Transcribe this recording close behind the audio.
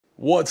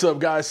What's up,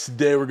 guys?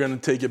 Today we're gonna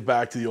take it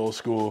back to the old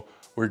school.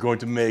 We're going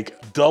to make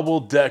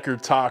double-decker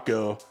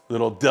taco,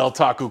 little Del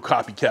Taco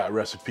copycat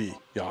recipe.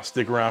 Y'all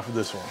stick around for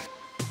this one.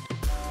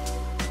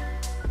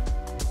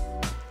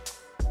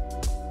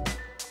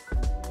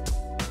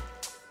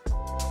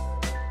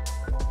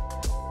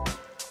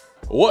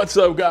 What's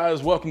up,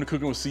 guys? Welcome to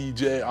Cooking with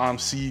CJ. I'm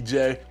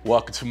CJ.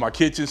 Welcome to my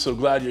kitchen. So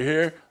glad you're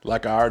here.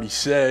 Like I already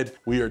said,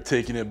 we are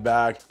taking it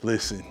back.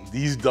 Listen,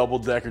 these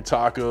double-decker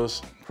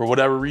tacos, for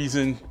whatever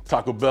reason,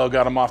 Taco Bell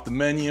got them off the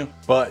menu,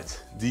 but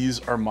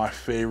these are my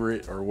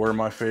favorite, or were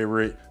my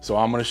favorite. So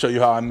I'm gonna show you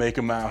how I make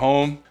them at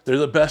home. They're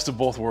the best of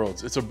both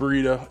worlds. It's a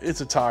burrito,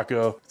 it's a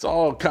taco. It's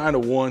all kind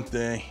of one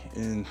thing,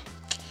 and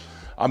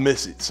I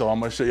miss it. So I'm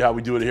gonna show you how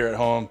we do it here at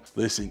home.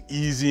 Listen,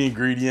 easy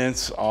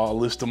ingredients. I'll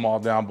list them all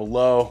down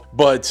below,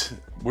 but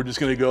we're just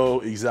gonna go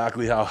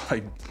exactly how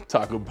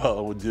Taco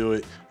Bell would do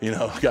it. You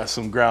know, got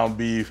some ground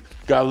beef,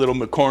 got a little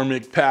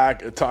McCormick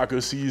pack of taco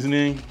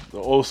seasoning, the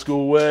old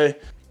school way.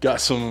 Got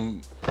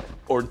some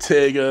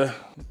Ortega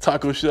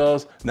taco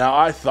shells. Now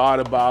I thought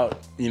about,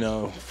 you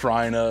know,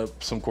 frying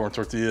up some corn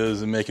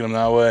tortillas and making them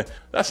that way.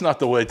 That's not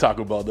the way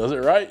Taco Bell does it,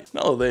 right?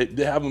 No, they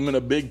have them in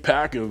a big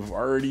pack of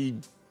already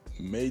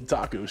made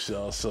taco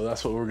shells, so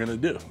that's what we're gonna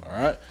do.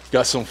 All right,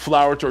 got some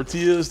flour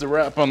tortillas to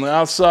wrap on the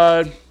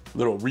outside,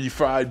 little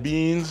refried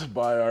beans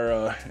by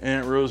our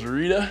Aunt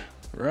Rosarita.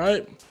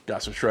 Right,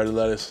 got some shredded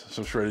lettuce,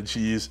 some shredded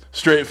cheese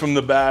straight from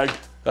the bag.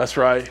 That's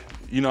right.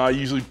 You know, I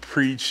usually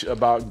preach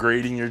about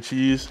grating your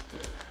cheese,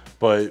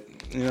 but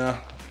you know,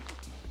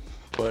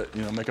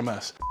 make a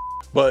mess.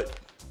 But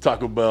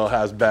Taco Bell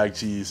has bag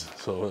cheese,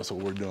 so that's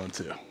what we're doing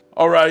too.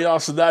 All right, y'all,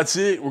 so that's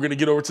it. We're gonna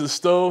get over to the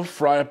stove,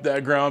 fry up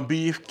that ground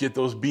beef, get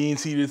those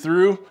beans heated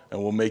through,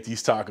 and we'll make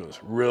these tacos.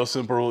 Real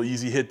simple, real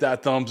easy. Hit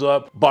that thumbs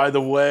up. By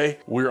the way,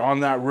 we're on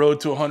that road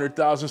to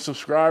 100,000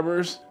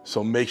 subscribers,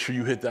 so make sure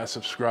you hit that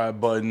subscribe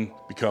button,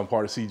 become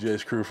part of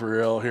CJ's Crew for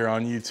Real here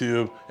on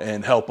YouTube,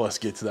 and help us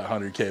get to that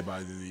 100K by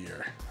the end of the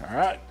year. All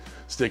right,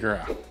 stick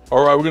around.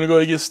 All right, we're gonna go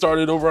ahead and get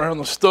started over on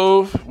the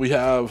stove. We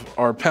have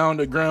our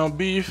pound of ground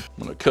beef.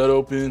 I'm gonna cut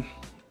open,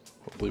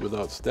 hopefully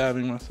without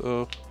stabbing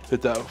myself.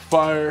 Hit that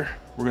fire.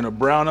 We're gonna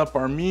brown up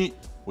our meat.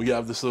 We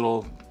have this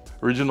little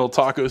original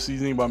taco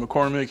seasoning by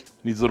McCormick.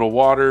 Needs a little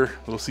water,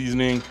 little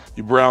seasoning.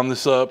 You brown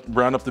this up,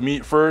 brown up the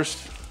meat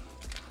first.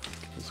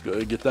 Let's go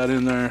ahead and get that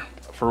in there.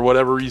 For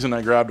whatever reason,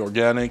 I grabbed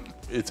organic.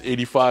 It's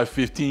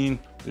 85-15.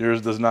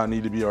 Yours does not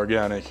need to be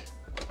organic.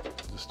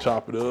 Just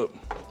chop it up.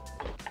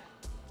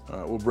 All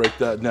right, we'll break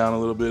that down a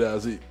little bit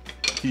as it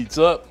heats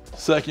up.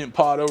 Second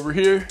pot over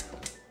here.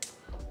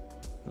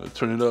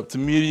 Turn it up to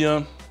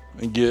medium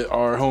and get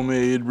our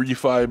homemade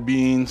refried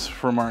beans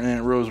from our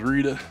Aunt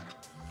Rosarita,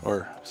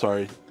 or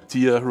sorry,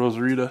 Tia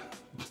Rosarita.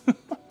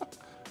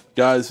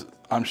 Guys,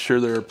 I'm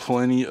sure there are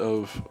plenty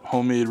of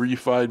homemade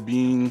refried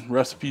bean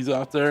recipes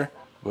out there,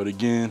 but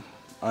again,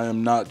 I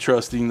am not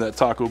trusting that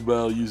Taco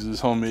Bell uses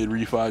homemade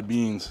refried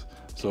beans.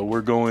 So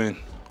we're going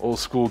old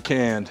school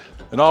canned.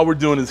 And all we're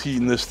doing is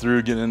heating this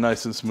through, getting it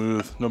nice and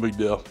smooth, no big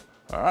deal.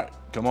 All right,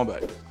 come on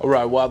back. All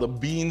right, while the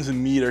beans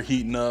and meat are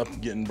heating up,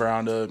 getting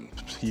browned up,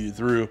 heated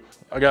through,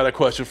 I got a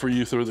question for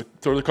you through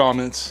the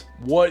comments.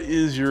 What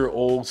is your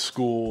old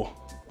school,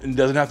 and it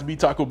doesn't have to be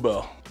Taco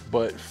Bell,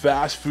 but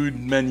fast food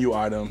menu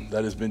item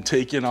that has been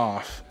taken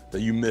off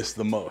that you miss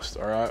the most,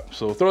 all right?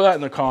 So throw that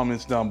in the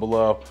comments down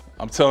below.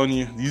 I'm telling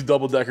you, these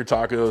double-decker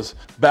tacos,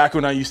 back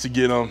when I used to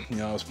get them, you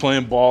know, I was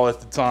playing ball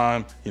at the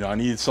time. You know, I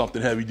needed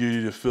something heavy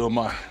duty to fill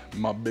my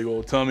big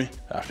old tummy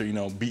after, you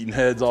know, beating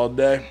heads all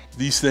day.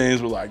 These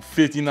things were like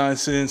 59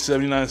 cents,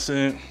 79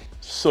 cents,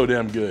 so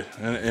damn good.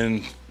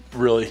 And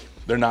really,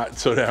 they're not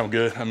so damn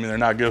good. I mean, they're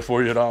not good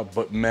for you at all,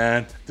 but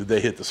man, did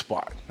they hit the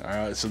spot. All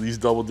right, so these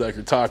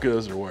double-decker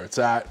tacos are where it's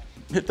at.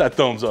 Hit that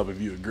thumbs up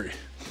if you agree.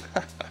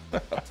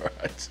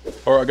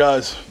 All right,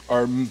 guys,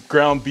 our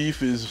ground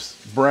beef is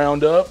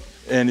browned up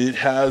and it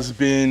has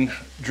been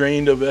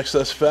drained of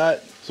excess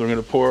fat. So we're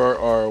gonna pour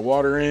our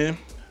water in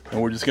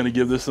and we're just gonna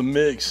give this a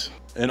mix.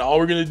 And all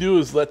we're gonna do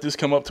is let this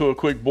come up to a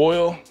quick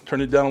boil,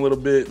 turn it down a little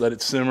bit, let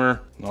it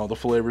simmer, and all the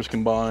flavors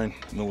combine,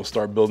 and then we'll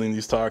start building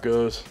these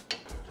tacos.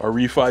 Our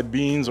refried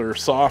beans are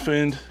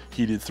softened,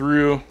 heated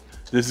through.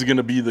 This is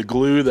gonna be the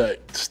glue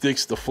that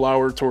sticks the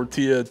flour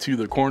tortilla to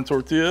the corn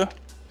tortilla.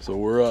 So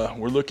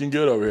we're looking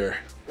good over here.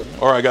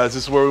 All right, guys,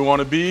 this is where we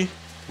wanna be.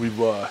 We've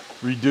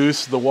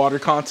reduced the water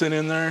content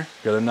in there.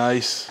 Got a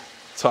nice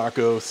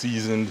taco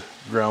seasoned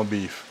ground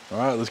beef. All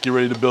right, let's get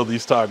ready to build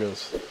these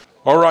tacos.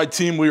 All right,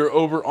 team, we are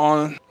over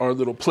on our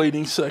little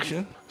plating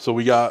section. So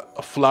we got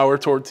a flour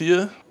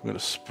tortilla. I'm gonna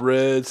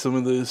spread some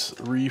of this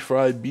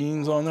refried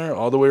beans on there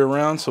all the way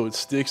around so it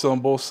sticks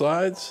on both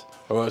sides.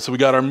 All right, so we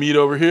got our meat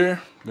over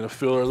here. I'm gonna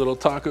fill our little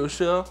taco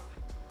shell.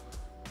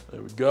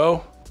 There we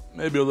go.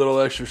 Maybe a little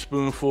extra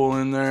spoonful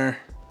in there.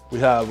 We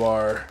have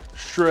our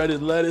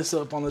shredded lettuce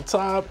up on the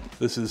top.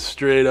 This is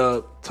straight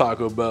up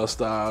Taco Bell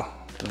style.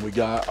 And we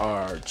got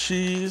our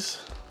cheese.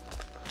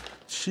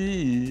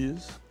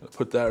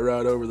 Put that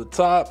right over the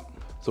top.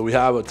 So we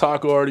have a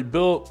taco already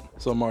built,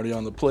 some already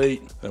on the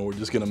plate, and we're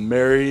just gonna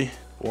marry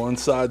One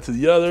side to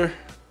the other.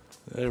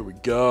 There we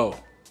go.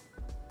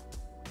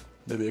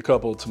 Maybe a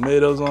couple of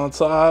tomatoes on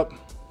top.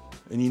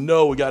 And you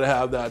know we gotta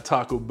have that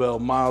Taco Bell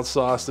mild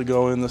sauce to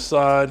go in the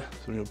side. So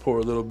we're gonna pour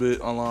a little bit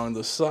along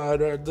the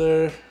side right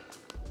there.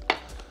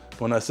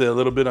 When I say a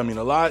little bit, I mean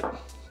a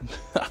lot.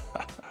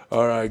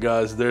 All right,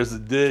 guys, there's the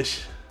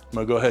dish. I'm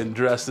gonna go ahead and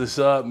dress this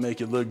up, make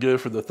it look good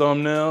for the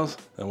thumbnails,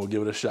 and we'll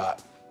give it a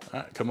shot.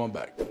 All right, come on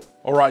back.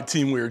 All right,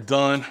 team, we're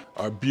done.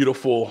 Our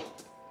beautiful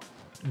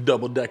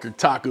double-decker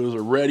tacos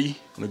are ready.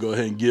 I'm gonna go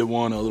ahead and give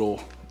one a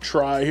little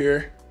try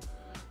here.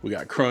 We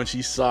got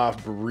crunchy,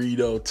 soft,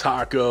 burrito,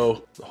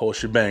 taco, the whole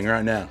shebang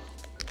right now.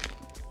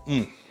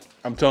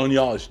 I'm telling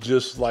y'all, it's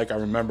just like I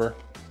remember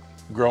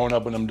growing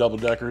up in them double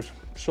deckers.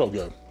 So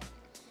good.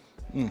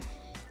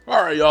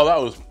 All right, y'all,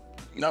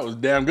 that was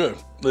damn good.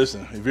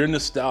 Listen, if you're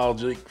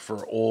nostalgic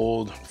for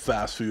old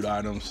fast food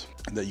items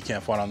that you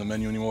can't find on the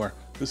menu anymore,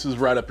 this is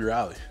right up your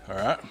alley, all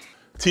right?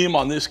 Team,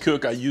 on this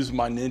cook, I use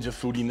my Ninja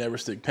Foodi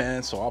NeverStick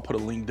pan, so I'll put a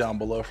link down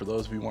below for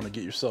those of you who want to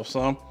get yourself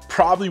some.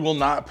 Probably will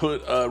not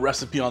put a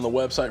recipe on the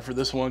website for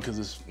this one because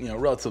it's, you know,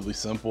 relatively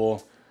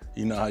simple.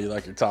 You know how you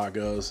like your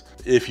tacos.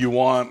 If you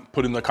want,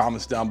 put in the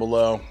comments down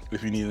below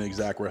if you need an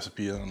exact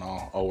recipe, and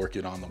I'll work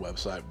it on the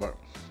website. But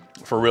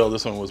for real,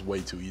 this one was way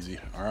too easy,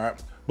 all right?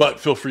 But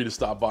feel free to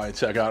stop by and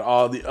check out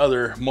all the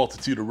other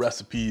multitude of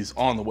recipes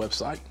on the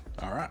website.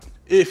 All right.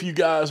 If you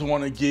guys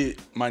want to get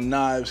my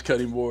knives,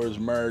 cutting boards,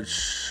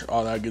 merch,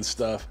 all that good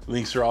stuff,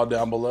 links are all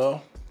down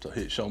below. So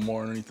hit show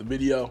more underneath the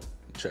video.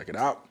 Check it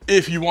out.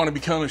 If you want to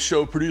become a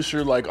show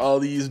producer like all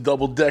these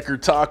double-decker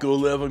taco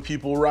loving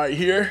people right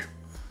here,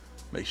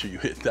 make sure you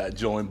hit that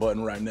join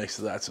button right next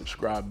to that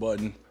subscribe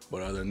button.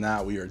 But other than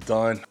that, we are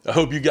done. I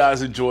hope you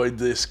guys enjoyed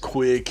this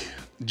quick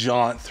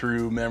jaunt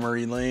through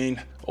memory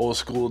lane, old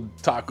school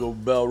Taco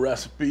Bell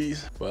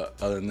recipes. But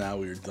other than that,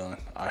 we are done.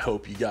 I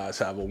hope you guys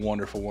have a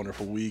wonderful,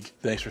 wonderful week.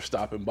 Thanks for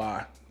stopping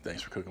by.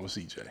 Thanks for cooking with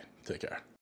CJ. Take care.